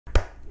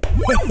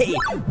Hey,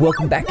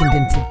 welcome back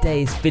into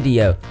today's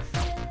video.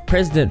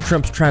 President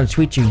Trump's trying to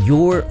tweet you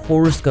your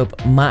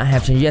horoscope might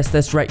have changed. Yes,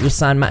 that's right, your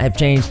sign might have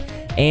changed.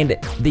 And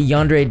the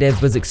Yandere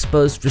Dev was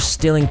exposed for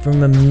stealing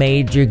from a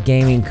major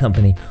gaming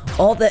company.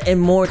 All that and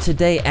more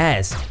today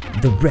as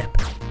the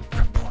RepReports.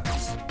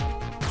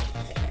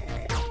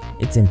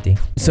 It's empty.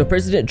 So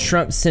President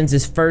Trump sends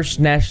his first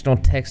national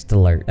text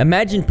alert.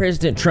 Imagine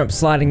President Trump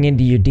sliding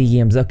into your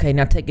DMs. Okay,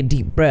 now take a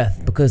deep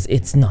breath because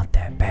it's not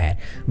that bad.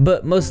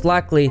 But most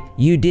likely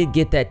you did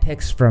get that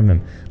text from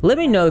him. Let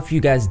me know if you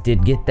guys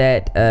did get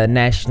that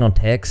national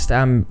text.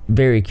 I'm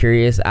very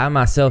curious. I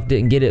myself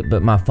didn't get it,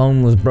 but my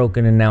phone was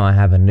broken and now I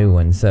have a new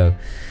one. So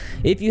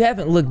if you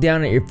haven't looked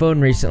down at your phone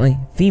recently,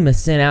 FEMA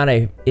sent out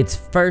its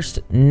first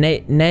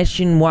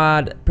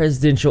nationwide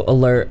presidential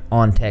alert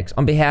on text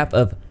on behalf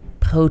of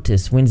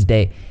POTUS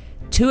Wednesday,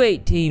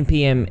 2:18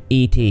 p.m.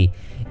 ET.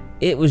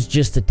 It was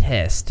just a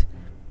test.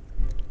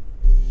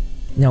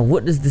 Now,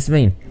 what does this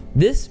mean?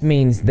 This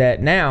means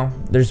that now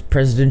there's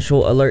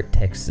presidential alert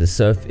texts.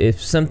 So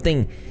if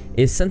something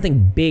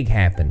big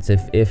happens,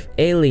 if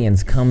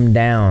aliens come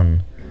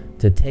down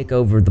to take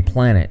over the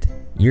planet,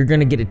 you're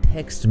gonna get a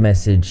text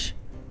message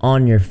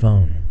on your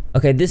phone.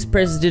 Okay, this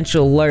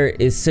presidential alert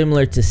is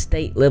similar to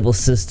state-level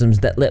systems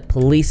that let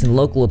police and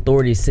local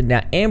authorities send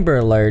out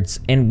Amber Alerts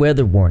and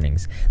weather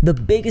warnings. The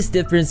biggest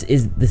difference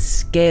is the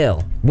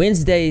scale.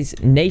 Wednesday's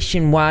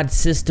nationwide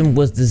system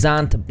was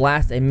designed to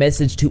blast a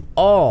message to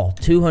all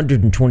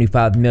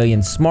 225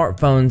 million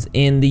smartphones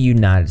in the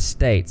United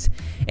States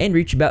and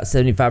reach about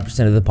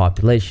 75% of the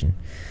population.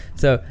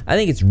 So I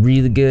think it's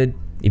really good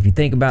if you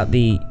think about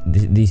the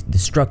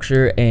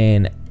structure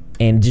and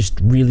just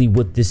really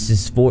what this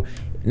is for.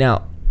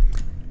 Now,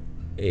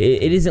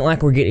 it isn't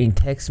like we're getting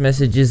text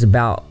messages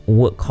about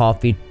what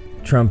coffee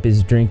Trump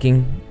is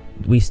drinking.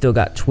 We still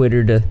got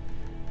Twitter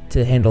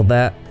to handle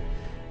that.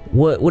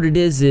 What it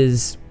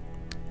is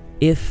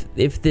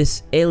if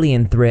this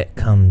alien threat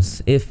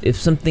comes, if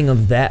something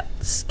of that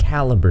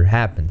caliber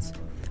happens,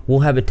 we'll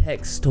have a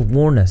text to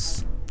warn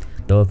us.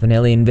 Though if an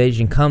alien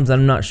invasion comes,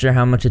 I'm not sure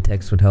how much a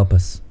text would help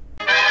us.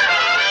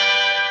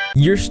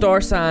 Your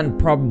star sign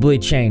probably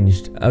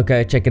changed.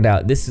 Okay, check it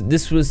out.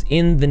 This was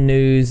in the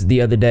news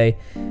the other day.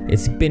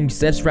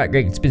 That's right,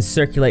 Greg. It's been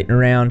circulating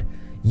around.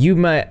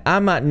 I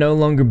might no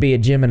longer be a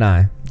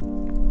Gemini.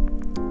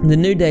 The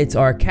new dates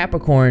are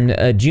Capricorn,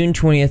 June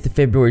 20th to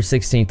February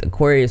 16th,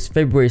 Aquarius,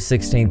 February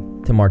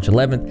 16th to March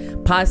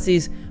 11th,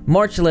 Pisces,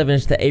 March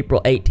 11th to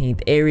April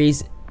 18th,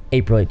 Aries,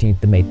 April 18th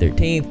to May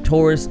 13th,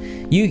 Taurus.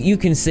 You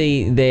can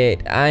see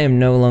that I am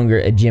no longer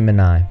a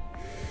Gemini.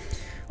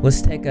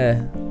 Let's take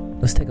a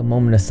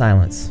moment of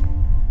silence.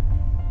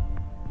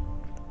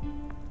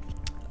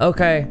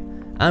 Okay,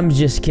 I'm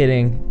just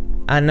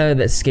kidding. I know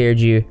that scared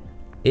you.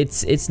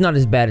 It's not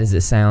as bad as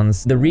it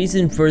sounds. The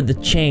reason for the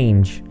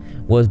change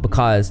was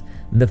because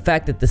the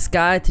fact that the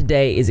sky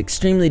today is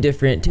extremely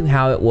different to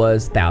how it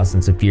was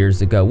thousands of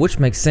years ago, which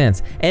makes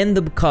sense, and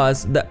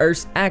because the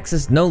Earth's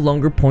axis no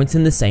longer points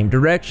in the same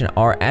direction.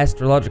 Our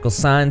astrological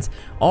signs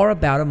are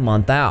about a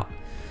month out.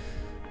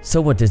 So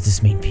what does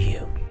this mean for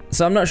you?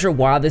 So I'm not sure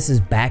why this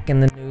is back in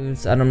the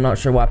news, and I'm not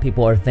sure why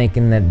people are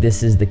thinking that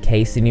this is the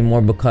case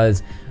anymore,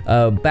 because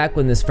back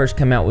when this first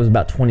came out was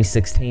about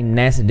 2016,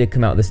 NASA did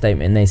come out with a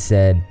statement and they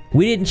said,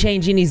 "We didn't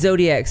change any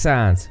zodiac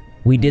signs.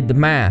 We did the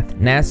math."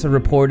 NASA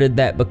reported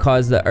that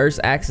because the Earth's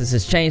axis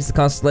has changed, the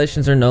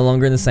constellations are no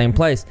longer in the same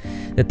place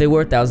that they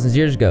were thousands of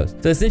years ago.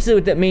 So essentially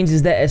what that means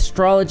is that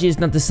astrology is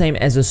not the same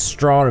as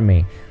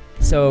astronomy.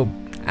 So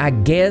I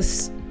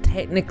guess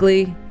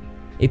technically,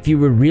 if you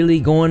were really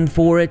going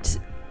for it,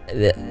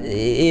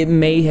 it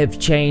may have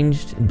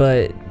changed,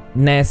 but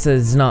NASA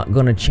is not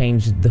going to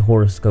change the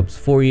horoscopes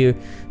for you.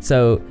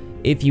 So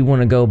if you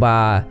want to go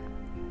by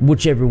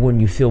whichever one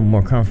you feel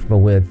more comfortable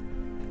with,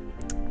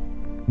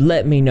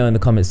 let me know in the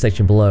comment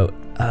section below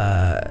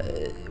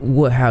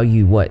how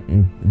you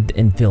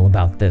feel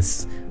about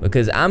this,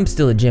 because I'm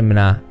still a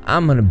Gemini.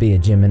 I'm gonna be a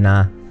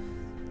Gemini.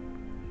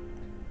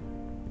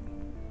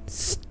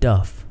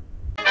 Stuff.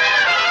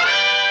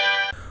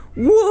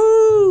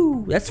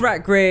 Woo! That's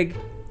right, Greg.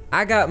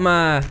 I got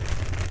my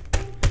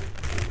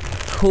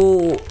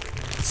cool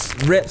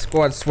Rep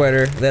Squad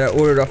sweater that I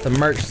ordered off the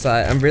merch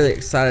site. I'm really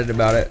excited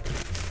about it.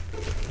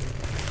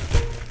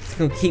 It's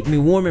gonna keep me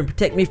warm and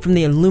protect me from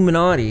the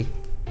Illuminati.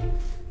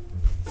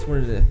 Just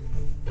wanted to...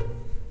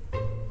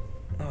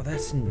 Oh,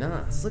 that's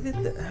nice. Look at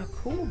how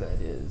cool that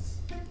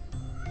is.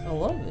 I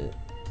love it.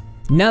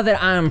 Now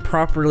that I am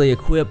properly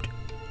equipped,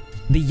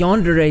 the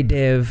Yandere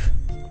Dev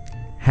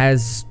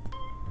has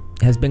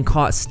been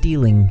caught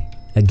stealing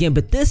again,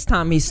 but this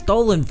time he's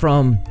stolen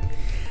from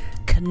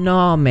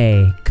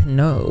Konami.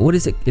 What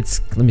is it?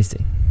 Let me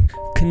see.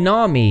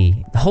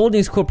 Konami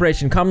Holdings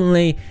Corporation,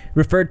 commonly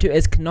referred to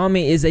as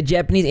Konami, is a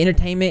Japanese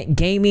entertainment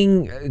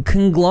gaming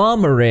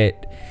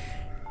conglomerate.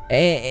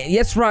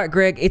 That's right,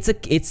 Greg.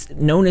 It's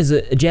known as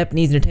a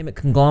Japanese entertainment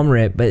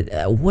conglomerate, but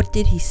what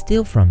did he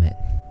steal from it?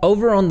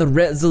 Over on the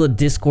Repzilla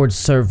Discord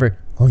server,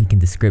 link in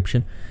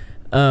description,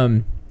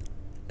 Safine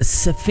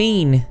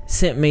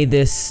sent me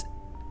this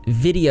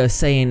video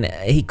saying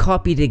he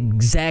copied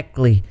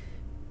exactly.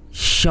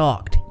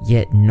 Shocked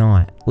yet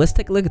not. Let's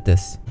take a look at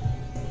this.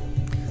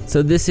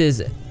 So this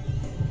is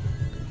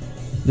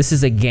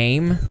a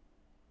game.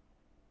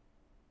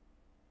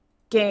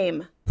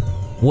 Game.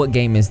 What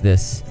game is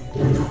this?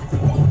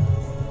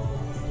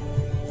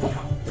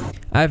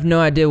 I have no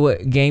idea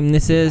what game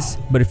this is,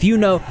 but if you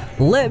know,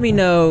 let me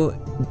know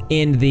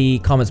in the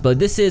comments below.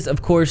 This is,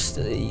 of course,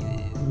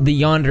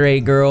 the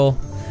Yandere girl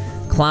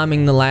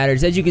climbing the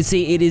ladders. As you can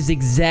see, it is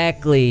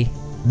exactly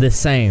the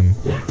same.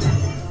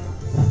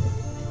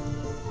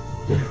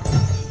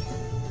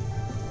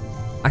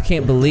 I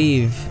can't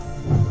believe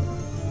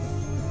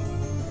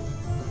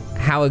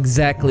how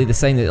exactly the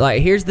same.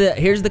 Like, here's the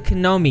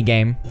Konami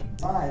game.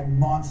 Hi,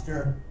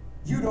 monster.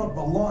 You don't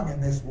belong in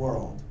this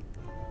world.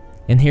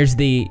 And here's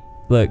the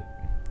look.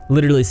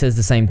 Literally says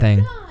the same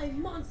thing. Die,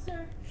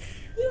 monster.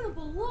 You don't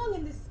belong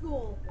in this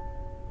school.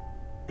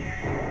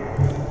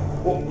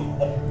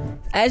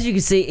 As you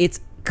can see, it's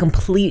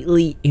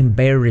completely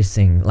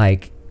embarrassing.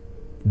 Like,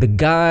 the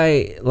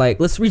guy, like,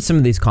 let's read some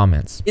of these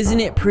comments. Isn't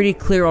it pretty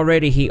clear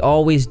already? He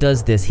always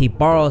does this. He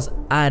borrows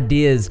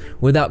ideas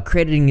without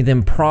crediting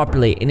them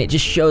properly, and it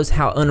just shows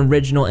how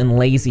unoriginal and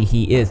lazy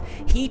he is.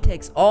 He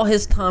takes all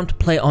his time to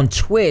play on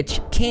Twitch,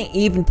 can't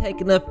even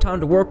take enough time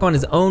to work on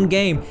his own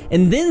game,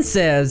 and then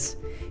says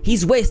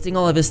he's wasting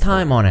all of his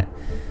time on it.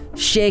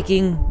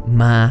 Shaking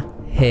my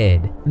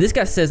head. This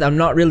guy says, I'm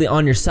not really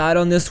on your side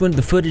on this one.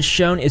 The footage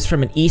shown is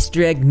from an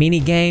Easter egg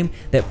minigame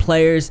that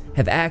players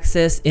have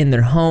access in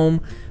their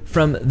home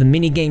from the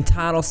minigame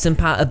title,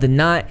 Senpai of the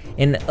Night,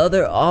 and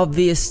other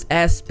obvious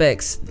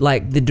aspects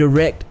like the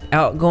direct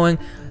outgoing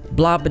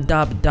blah blah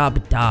blah blah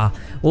blah.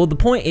 Well, the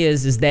point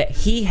is that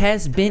he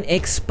has been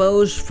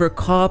exposed for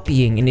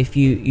copying, and if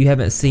you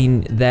haven't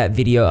seen that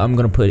video, I'm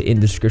gonna put it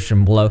in the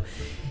description below.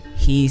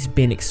 He's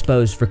been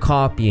exposed for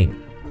copying.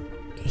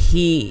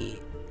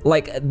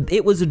 Like,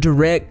 it was a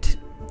direct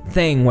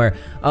thing where,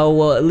 oh,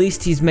 well, at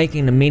least he's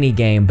making a mini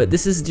game, but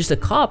this is just a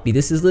copy.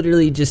 This is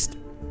literally just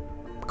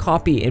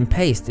copy and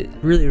paste. It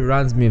really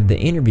reminds me of the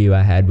interview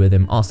I had with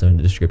him, also in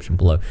the description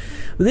below.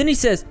 But then he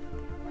says,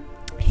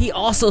 he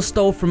also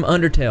stole from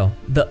Undertale.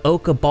 The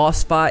Oka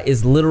boss fight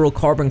is literal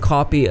carbon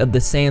copy of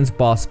the Sans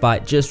boss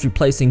fight, just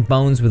replacing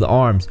bones with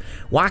arms.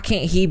 Why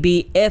can't he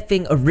be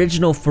effing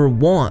original for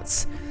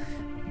once?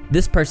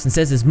 This person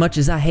says, as much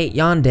as I hate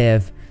Yandere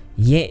Dev,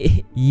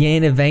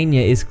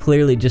 Yanavania is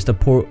clearly just a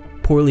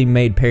poorly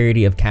made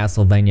parody of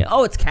Castlevania.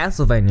 Oh, it's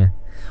Castlevania.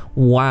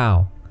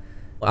 Wow.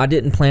 I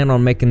didn't plan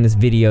on making this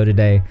video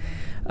today,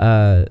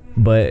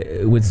 but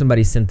when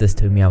somebody sent this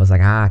to me, I was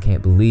like, I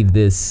can't believe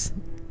this.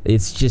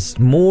 It's just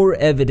more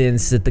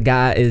evidence that the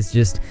guy is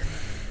just...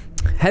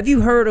 Have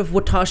you heard of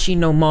Watashi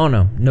no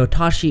Mono?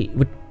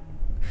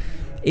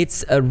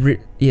 It's a...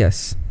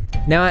 Yes.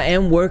 Now, I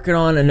am working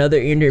on another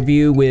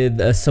interview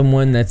with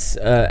someone that's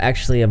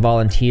actually a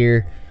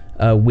volunteer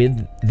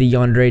with the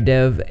Yandere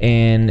Dev,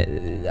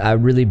 and I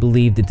really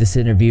believe that this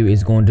interview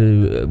is going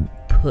to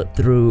put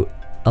through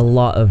a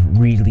lot of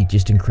really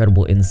just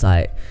incredible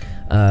insight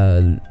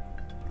on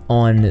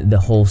the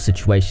whole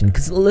situation.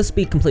 Because let's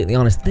be completely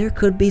honest, there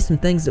could be some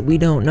things that we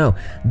don't know.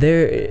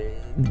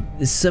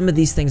 Some of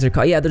these things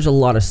are, yeah, there's a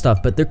lot of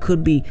stuff, but there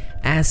could be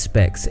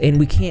aspects, and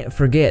we can't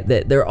forget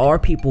that there are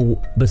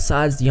people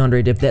besides the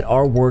Yandere Dev that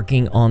are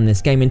working on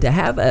this game, and to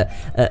have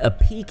a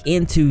peek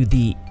into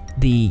the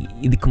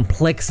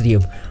complexity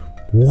of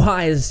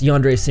why is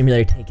Yandere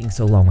Simulator taking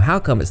so long, how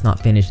come it's not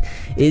finished,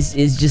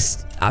 is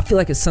just, I feel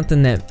like it's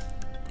something that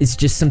is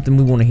just something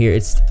we want to hear.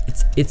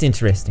 It's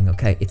interesting,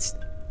 okay? It's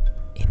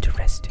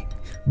interesting.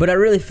 But I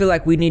really feel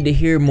like we need to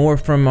hear more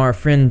from our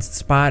friend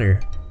Spider.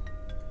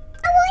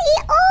 I will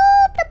eat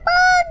all the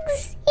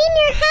bugs in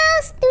your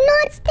house. Do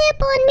not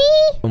step on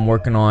me. I'm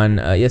working on,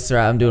 yes sir,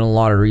 I'm doing a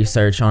lot of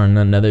research on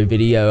another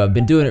video. I've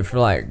been doing it for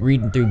like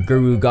reading through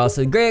Guru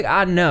Gossip. Greg,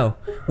 I know.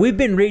 We've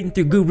been reading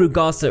through Guru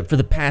Gossip for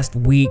the past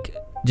week,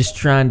 just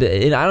trying to,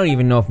 and I don't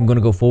even know if I'm gonna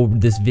go forward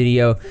with this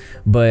video,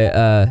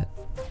 but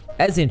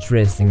as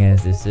interesting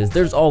as this is,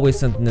 there's always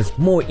something that's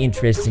more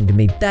interesting to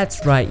me.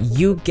 That's right,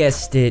 you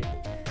guessed it.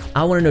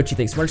 I want to know what you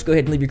think, so why don't you go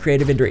ahead and leave your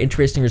creative and or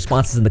interesting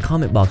responses in the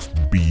comment box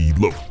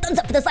below. Thumbs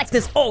up for this, likes,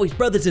 as always,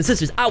 brothers and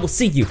sisters. I will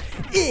see you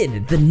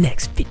in the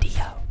next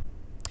video.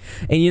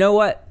 And you know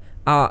what?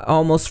 I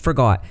almost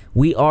forgot.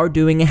 We are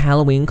doing a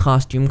Halloween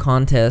costume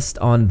contest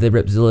on the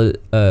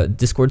Repzilla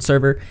Discord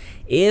server.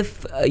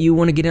 If you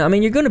want to get in, I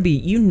mean, you're gonna be,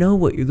 you know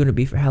what you're gonna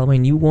be for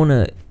Halloween. You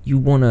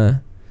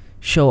wanna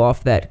show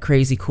off that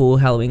crazy cool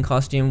Halloween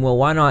costume. Well,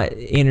 why not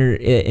enter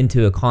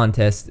into a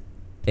contest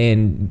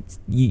and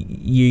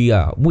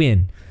you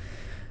win?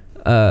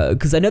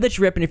 Because I know that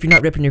you're repping. If you're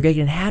not repping, you're great.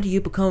 And how do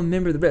you become a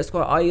member of the Rep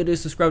Squad? All you do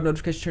is subscribe,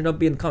 notification turn up,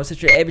 be in the comment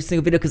section of every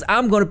single video, because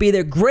I'm going to be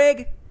there.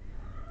 Greg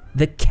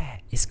the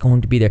cat is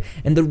going to be there,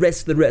 and the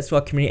rest of the Rep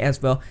Squad community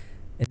as well.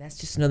 And that's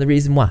just another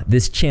reason why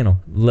this channel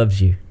loves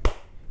you.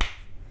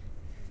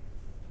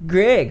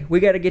 Greg,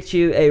 we got to get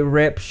you a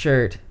Rep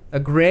shirt, a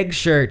Greg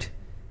shirt,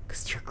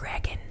 because you're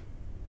Gregging.